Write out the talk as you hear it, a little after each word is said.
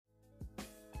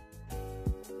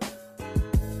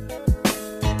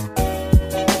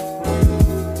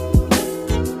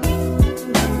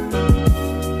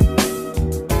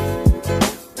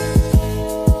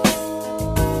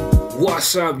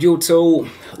What's up, YouTube?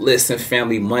 Listen,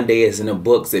 family, Monday is in the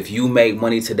books. If you made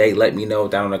money today, let me know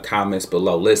down in the comments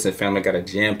below. Listen, family, I got a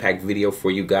jam-packed video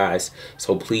for you guys,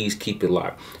 so please keep it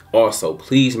locked. Also,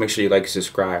 please make sure you like and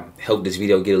subscribe. Help this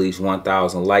video get at least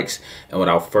 1,000 likes. And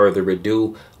without further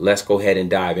ado, let's go ahead and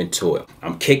dive into it.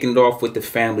 I'm kicking it off with the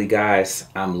family, guys.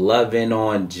 I'm loving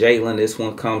on Jalen. This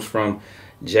one comes from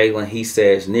Jalen. He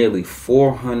says nearly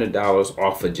 $400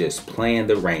 off of just playing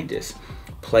the Rangers.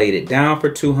 Played it down for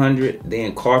 200,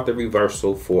 then caught the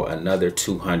reversal for another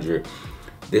 200.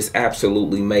 This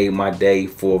absolutely made my day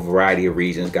for a variety of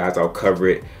reasons, guys. I'll cover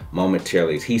it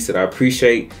momentarily. He said, I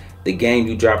appreciate the game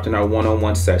you dropped in our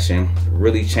one-on-one session.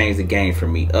 Really changed the game for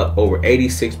me. Up over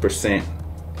 86%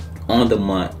 on the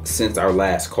month since our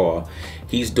last call.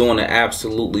 He's doing an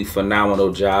absolutely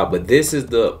phenomenal job, but this is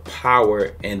the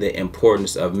power and the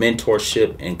importance of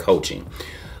mentorship and coaching,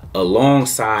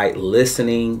 alongside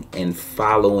listening and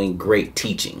following great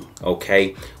teaching.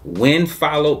 Okay, when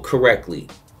followed correctly,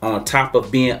 on top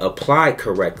of being applied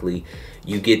correctly,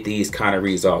 you get these kind of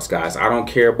results, guys. I don't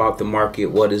care about the market,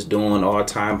 what it's doing,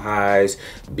 all-time highs,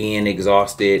 being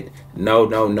exhausted. No.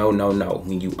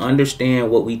 When you understand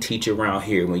what we teach around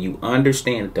here, when you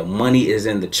understand that the money is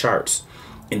in the charts,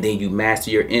 and then you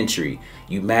master your entry,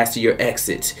 you master your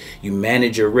exits, you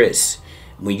manage your risks.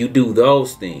 When you do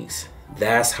those things,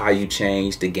 that's how you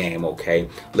change the game. Okay,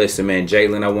 listen, man,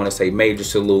 Jalen, I want to say major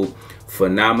salute.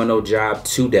 Phenomenal job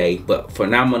today, but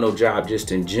phenomenal job just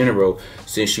in general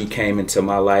since you came into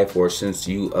my life, or since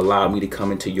you allowed me to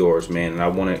come into yours, man. And I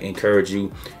want to encourage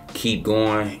you, keep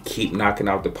going, keep knocking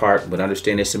out the park, but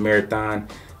understand it's a marathon.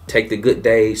 Take the good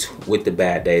days with the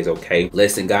bad days. Okay,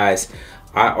 listen, guys,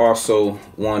 I also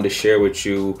wanted to share with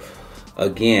you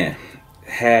again,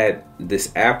 had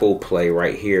this Apple play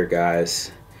right here,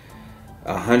 guys.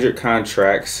 100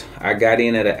 contracts. I got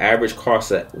in at an average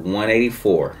cost at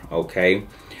 184. Okay,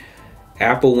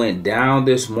 Apple went down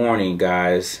this morning,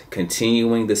 guys,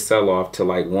 continuing the sell-off to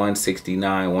like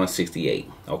 169, 168.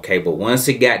 Okay, but once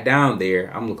it got down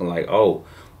there, I'm looking like, oh,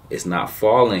 it's not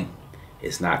falling,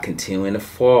 it's not continuing to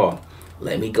fall.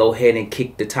 Let me go ahead and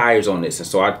kick the tires on this. And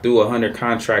so I threw 100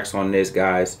 contracts on this,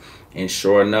 guys, and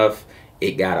sure enough,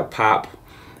 it got a pop.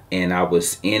 And I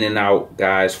was in and out,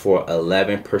 guys, for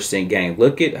 11% gain.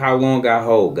 Look at how long I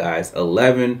hold, guys.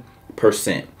 11%.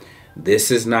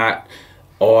 This is not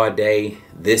all day.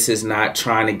 This is not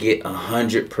trying to get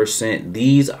 100%.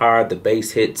 These are the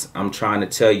base hits I'm trying to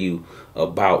tell you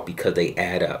about, because they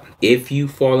add up. If you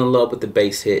fall in love with the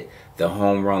base hit, the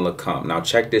home run will come. Now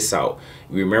check this out.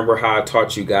 Remember how I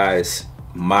taught you guys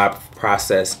my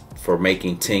process for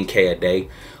making 10K a day?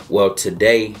 Well,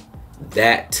 today,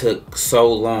 that took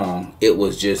so long, it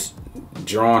was just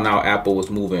drawn out. Apple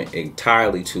was moving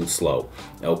entirely too slow.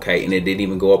 Okay, and it didn't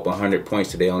even go up 100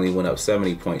 points today, only went up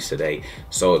 70 points today.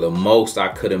 So the most I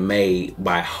could have made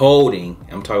by holding,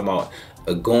 I'm talking about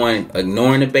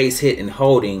ignoring the base hit and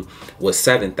holding, was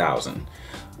 7,000.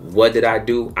 What did I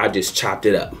do? I just chopped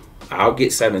it up. I'll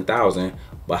get 7,000,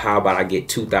 but how about I get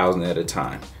 2,000 at a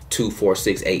time? 2, 4,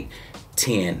 6, 8,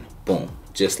 10, boom.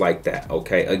 Just like that.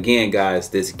 Okay, again, guys,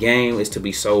 this game is to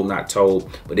be sold, not told.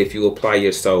 But if you apply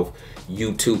yourself,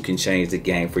 you too can change the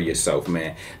game for yourself,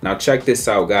 man. Now check this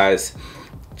out, guys.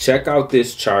 Check out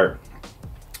this chart.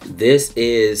 This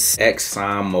is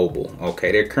ExxonMobil.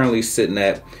 Okay, they're currently sitting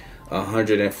at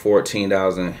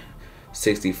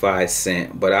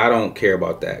 $114.65, but I don't care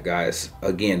about that, guys.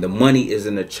 Again, the money is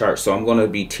in the chart, so I'm going to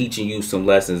be teaching you some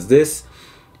lessons. This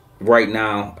right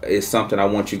now is something I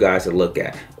want you guys to look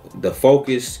at. The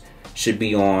focus should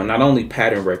be on not only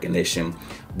pattern recognition,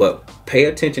 but pay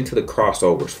attention to the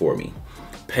crossovers for me.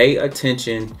 Pay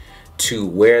attention to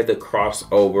where the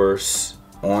crossovers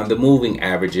on the moving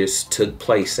averages took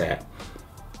place at,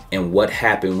 and what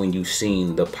happened when you've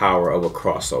seen the power of a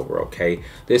crossover. Okay,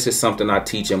 this is something I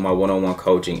teach in my one-on-one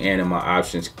coaching and in my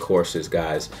options courses,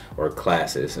 guys, or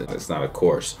classes. It's not a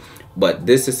course, but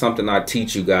this is something I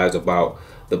teach you guys about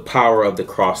the power of the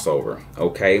crossover.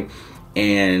 Okay,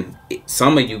 and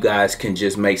some of you guys can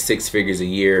just make 6 figures a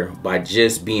year by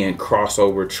just being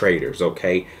crossover traders.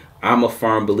 Okay, I'm a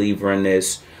firm believer in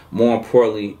this. More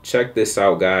importantly, check this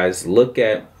out, guys. Look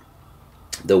at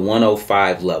the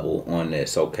 105 level on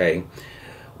this. Okay,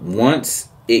 once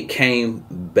it came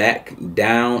back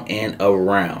down and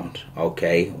around,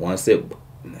 okay, once it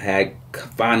had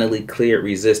finally cleared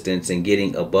resistance and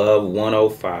getting above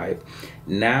 105,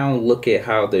 now look at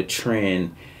how the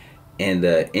trend and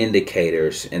the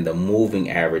indicators and the moving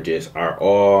averages are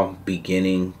all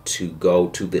beginning to go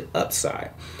to the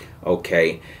upside.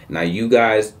 Okay, now you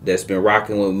guys that's been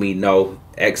rocking with me know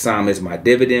Exxon is my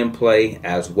dividend play,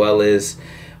 as well as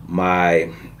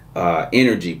my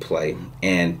energy play,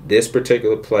 and this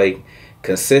particular play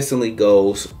consistently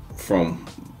goes from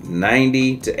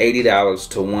 $90 to $80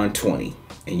 to $120,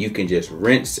 and you can just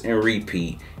rinse and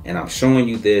repeat. And I'm showing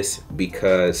you this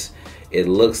because it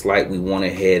looks like we want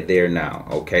to head there now.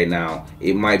 Okay, now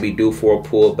it might be due for a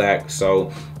pullback,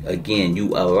 so again,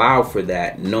 you allow for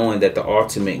that, knowing that the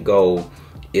ultimate goal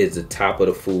is the top of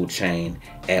the food chain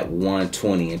at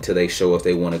 120 until they show us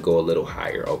they want to go a little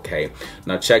higher. Okay,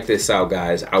 now check this out,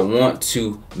 guys. I want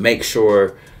to make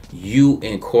sure you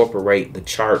incorporate the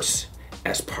charts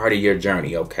as part of your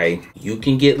journey. Okay, you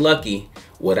can get lucky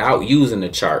without using the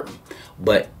chart,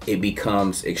 but it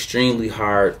becomes extremely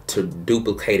hard to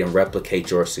duplicate and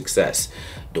replicate your success.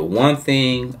 The one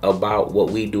thing about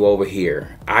what we do over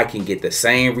here, I can get the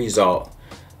same result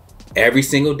every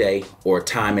single day or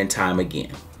time and time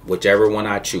again, whichever one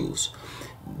I choose.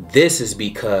 This is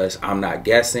because I'm not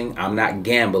guessing, I'm not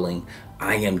gambling.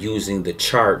 I am using the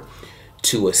chart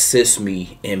to assist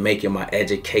me in making my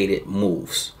educated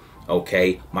moves.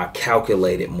 Okay, my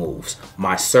calculated moves,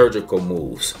 my surgical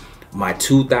moves, my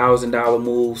 $2,000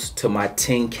 moves to my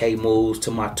 10K moves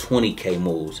to my 20K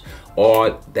moves.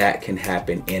 All that can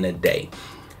happen in a day.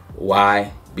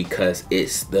 Why? Because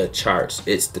it's the charts,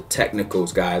 it's the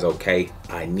technicals, guys. Okay,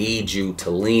 I need you to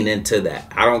lean into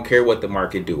that. I don't care what the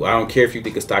market do. I don't care if you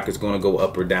think a stock is going to go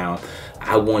up or down.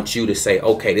 I want you to say,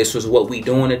 okay, this is what we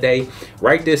doing today.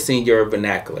 Write this in your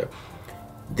vernacular.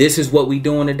 This is what we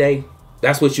doing today.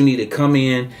 That's what you need to come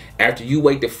in after you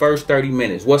wait the first 30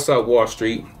 minutes. What's up, Wall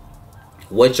Street?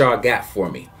 What y'all got for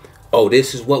me? Oh,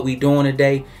 this is what we doing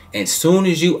today. And soon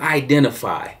as you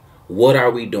identify, what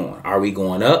are we doing? Are we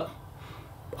going up?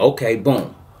 Okay,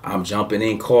 boom. I'm jumping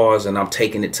in cars and I'm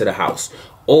taking it to the house.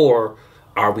 Or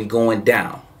are we going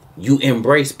down? You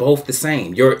embrace both the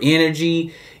same. Your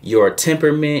energy, your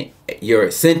temperament, your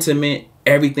sentiment,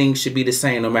 everything should be the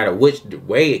same no matter which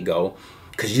way it go.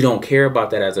 Because you don't care about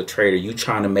that as a trader. You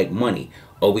trying to make money.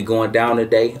 Are we going down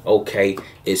today? Okay,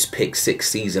 it's pick 6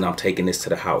 season. I'm taking this to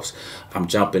the house. I'm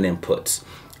jumping in puts.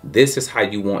 This is how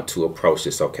you want to approach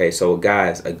this. Okay, so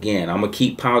guys, again, I'm going to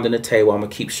keep pounding the table. I'm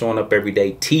going to keep showing up every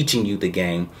day, teaching you the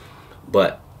game.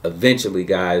 But eventually,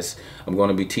 guys, I'm going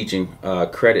to be teaching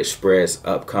credit spreads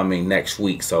upcoming next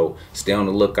week. So stay on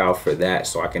the lookout for that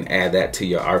so I can add that to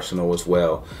your arsenal as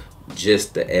well.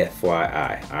 Just the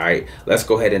FYI. All right, let's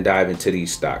go ahead and dive into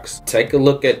these stocks. Take a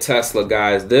look at Tesla,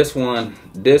 guys. This one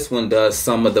does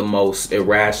some of the most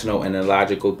irrational and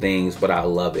illogical things, but I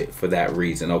love it for that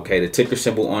reason. Okay, the ticker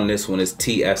symbol on this one is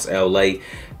TSLA,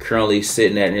 currently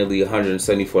sitting at nearly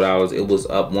 $174. It was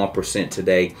up 1%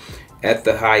 today. At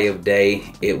the high of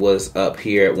day, it was up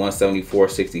here at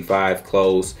 174.65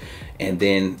 close, and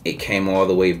then it came all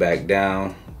the way back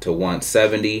down to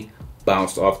 170.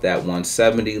 Bounced off that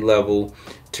 170 level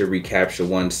to recapture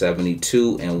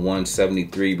 172 and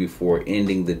 173 before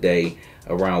ending the day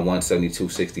around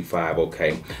 172.65.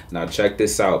 Okay, now check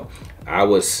this out. I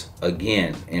was,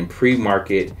 again, in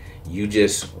pre-market. You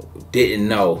just didn't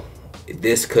know.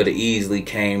 This could have easily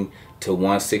came to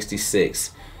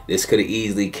 166. This could have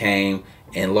easily came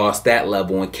and lost that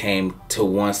level and came to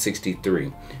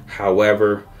 163.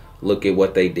 However, look at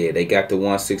what they did. They got to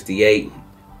 168.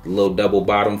 The little double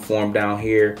bottom formed down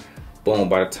here. Boom,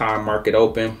 by the time market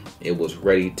open, it was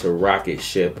ready to rocket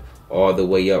ship all the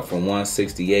way up from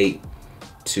 168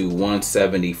 to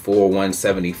 174,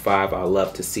 175. I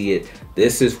love to see it.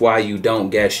 This is why you don't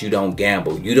guess, you don't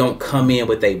gamble. You don't come in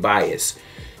with a bias.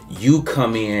 You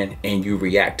come in and you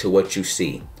react to what you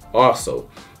see. Also,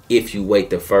 if you wait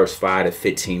the first 5 to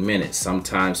 15 minutes,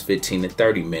 sometimes 15 to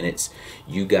 30 minutes,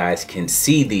 you guys can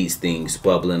see these things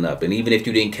bubbling up. And even if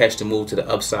you didn't catch the move to the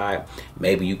upside,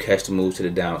 maybe you catch the move to the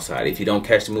downside. If you don't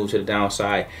catch the move to the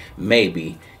downside,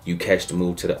 maybe you catch the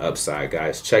move to the upside,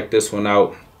 guys. Check this one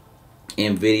out.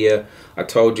 Nvidia, I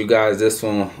told you guys this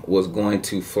one was going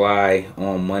to fly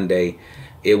on Monday.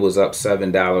 It was up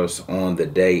 $7 on the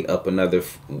day, up another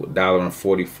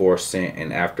 $1.44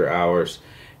 in after hours.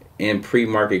 In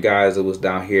pre-market, guys, it was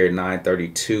down here at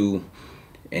 932,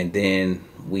 and then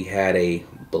we had a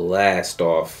blast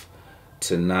off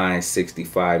to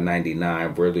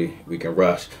 965.99. Really, we can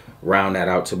round that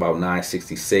out to about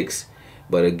 966.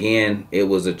 But again, it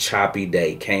was a choppy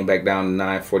day. Came back down to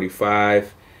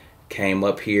 945, came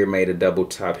up here, made a double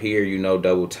top here. You know,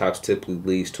 double tops typically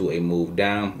leads to a move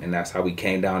down, and that's how we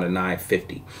came down to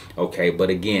 950. Okay,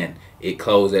 but again, it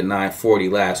closed at 940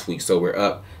 last week, so we're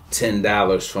up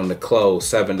 $10 from the close,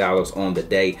 $7 on the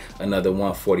day, another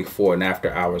 144 in after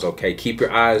hours. Okay, keep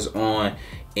your eyes on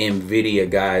Nvidia,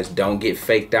 guys. Don't get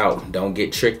faked out. Don't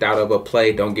get tricked out of a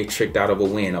play. Don't get tricked out of a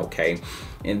win. Okay,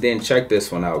 and then check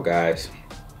this one out, guys.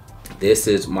 This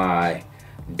is my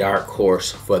dark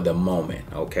horse for the moment.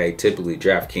 Okay, typically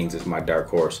DraftKings is my dark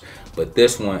horse, but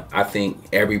this one I think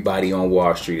everybody on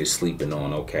Wall Street is sleeping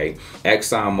on. Okay,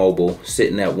 ExxonMobil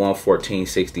sitting at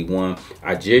 114.61.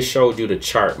 I just showed you the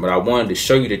chart, but I wanted to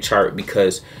show you the chart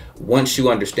because once you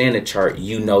understand the chart,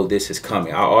 you know this is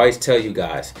coming. I always tell you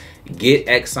guys, get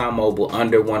ExxonMobil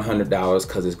under $100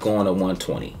 because it's going to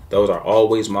 120. Those are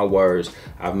always my words.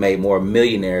 I've made more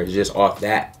millionaires just off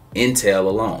that intel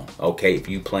alone. Okay, if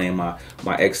you playing my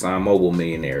ExxonMobil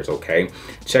millionaires. Okay,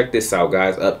 check this out,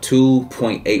 guys. Up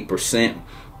 2.8%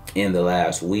 in the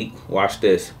last week. Watch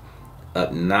this.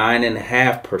 Up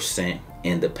 9.5%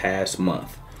 in the past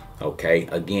month. Okay,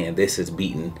 again, this is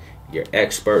beating your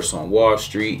experts on Wall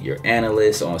Street, your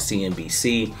analysts on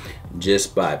CNBC,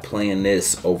 just by playing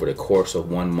this over the course of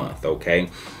 1 month. Okay,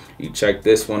 you check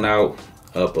this one out.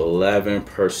 Up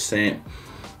 11%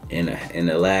 in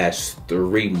the last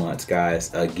 3 months,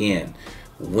 guys. Again,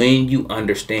 when you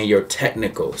understand your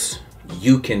technicals,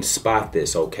 you can spot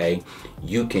this. Okay,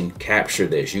 you can capture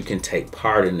this, you can take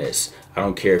part in this. I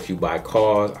don't care if you buy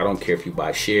calls, I don't care if you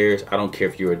buy shares, I don't care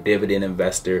if you're a dividend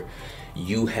investor.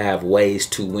 You have ways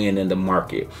to win in the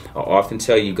market. I often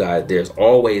tell you guys, there's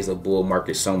always a bull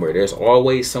market somewhere. There's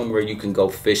always somewhere you can go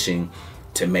fishing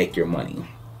to make your money.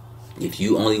 If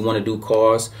you only want to do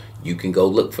calls, you can go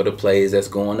look for the plays that's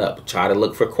going up. Try to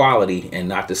look for quality and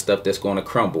not the stuff that's going to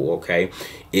crumble. Okay,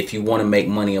 if you want to make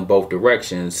money in both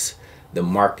directions, the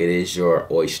market is your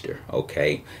oyster.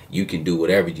 Okay, you can do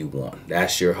whatever you want.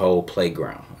 That's your whole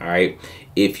playground. All right,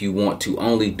 if you want to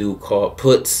only do call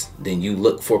puts, then you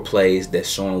look for plays that's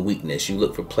showing weakness. You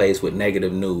look for plays with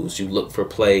negative news. You look for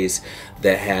plays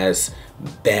that has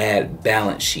bad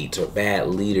balance sheets or bad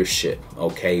leadership.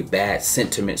 Okay, bad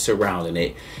sentiment surrounding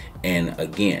it. And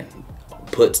again,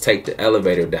 puts take the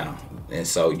elevator down, and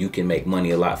so you can make money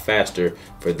a lot faster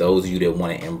for those of you that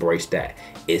want to embrace that.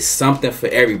 It's something for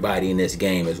everybody in this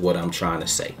game is what I'm trying to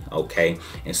say. Okay,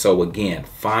 and so again,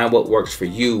 find what works for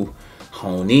you,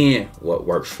 hone in what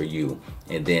works for you,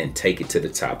 and then take it to the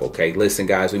top. Okay, listen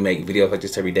guys, we make videos like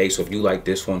this every day, so if you like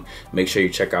this one, make sure you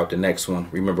check out the next one.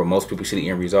 Remember, most people see the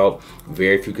end result,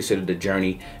 very few consider the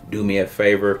journey. Do me a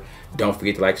favor, don't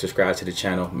forget to like, subscribe to the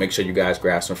channel. Make sure you guys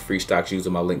grab some free stocks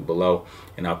using my link below,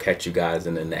 and I'll catch you guys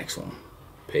in the next one.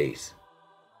 Peace.